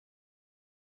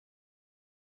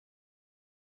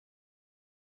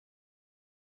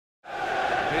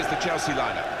the Chelsea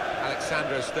lineup.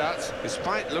 Alexandro starts,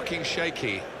 despite looking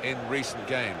shaky in recent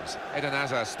games. Eden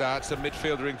Hazard starts, a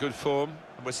midfielder in good form.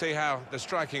 And we'll see how the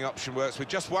striking option works with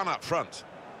just one up front.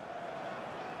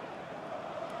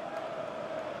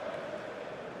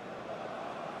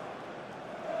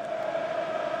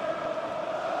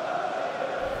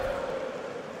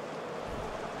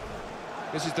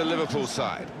 This is the Liverpool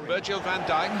side. Virgil van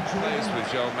Dijk plays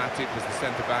with Joel Matip as the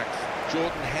centre-backs.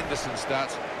 Jordan Henderson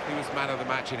starts. He was man of the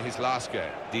match in his last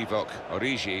game. Divock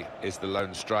Origi is the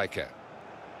lone striker.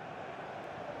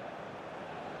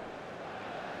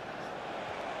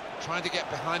 Trying to get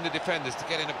behind the defenders to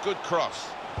get in a good cross.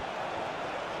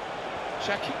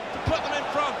 Shaki to put them in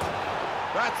front.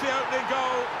 That's the opening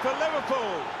goal for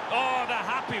Liverpool. Oh, they're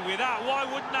happy with that. Why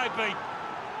wouldn't they be?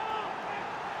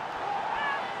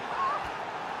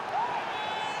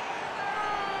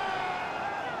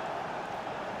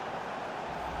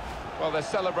 Well, they're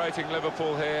celebrating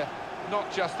Liverpool here.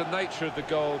 Not just the nature of the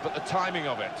goal, but the timing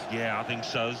of it. Yeah, I think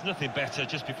so. There's nothing better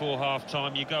just before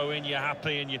half-time. You go in, you're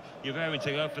happy, and you're raring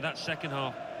to go for that second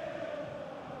half.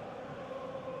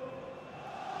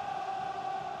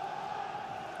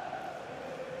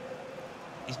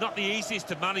 He's not the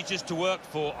easiest of managers to work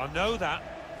for, I know that.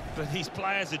 But these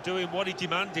players are doing what he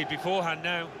demanded beforehand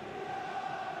now.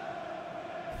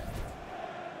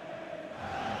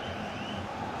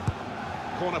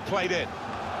 Corner played in.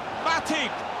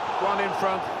 Matip! One in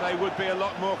front. They would be a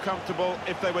lot more comfortable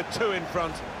if they were two in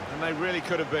front, and they really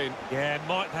could have been. Yeah,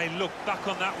 might they look back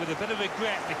on that with a bit of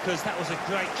regret, because that was a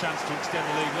great chance to extend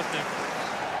the lead, wasn't it?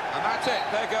 And that's it.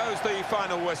 There goes the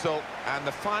final whistle, and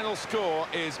the final score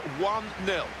is 1-0.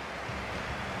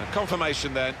 A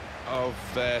confirmation then of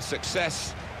their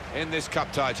success in this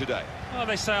cup tie today. Well,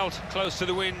 they sailed close to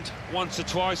the wind once or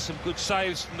twice, some good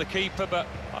saves from the keeper, but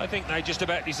I think they just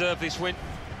about deserve this win.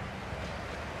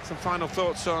 Some final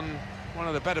thoughts on one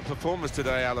of the better performers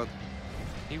today, Alan.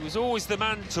 He was always the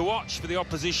man to watch for the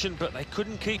opposition, but they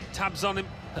couldn't keep tabs on him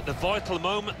at the vital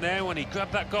moment there when he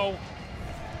grabbed that goal.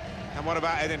 And what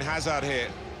about Eden Hazard here?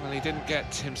 Well, he didn't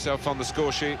get himself on the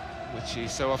score sheet, which he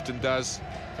so often does.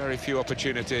 Very few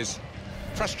opportunities.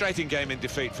 Frustrating game in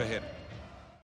defeat for him.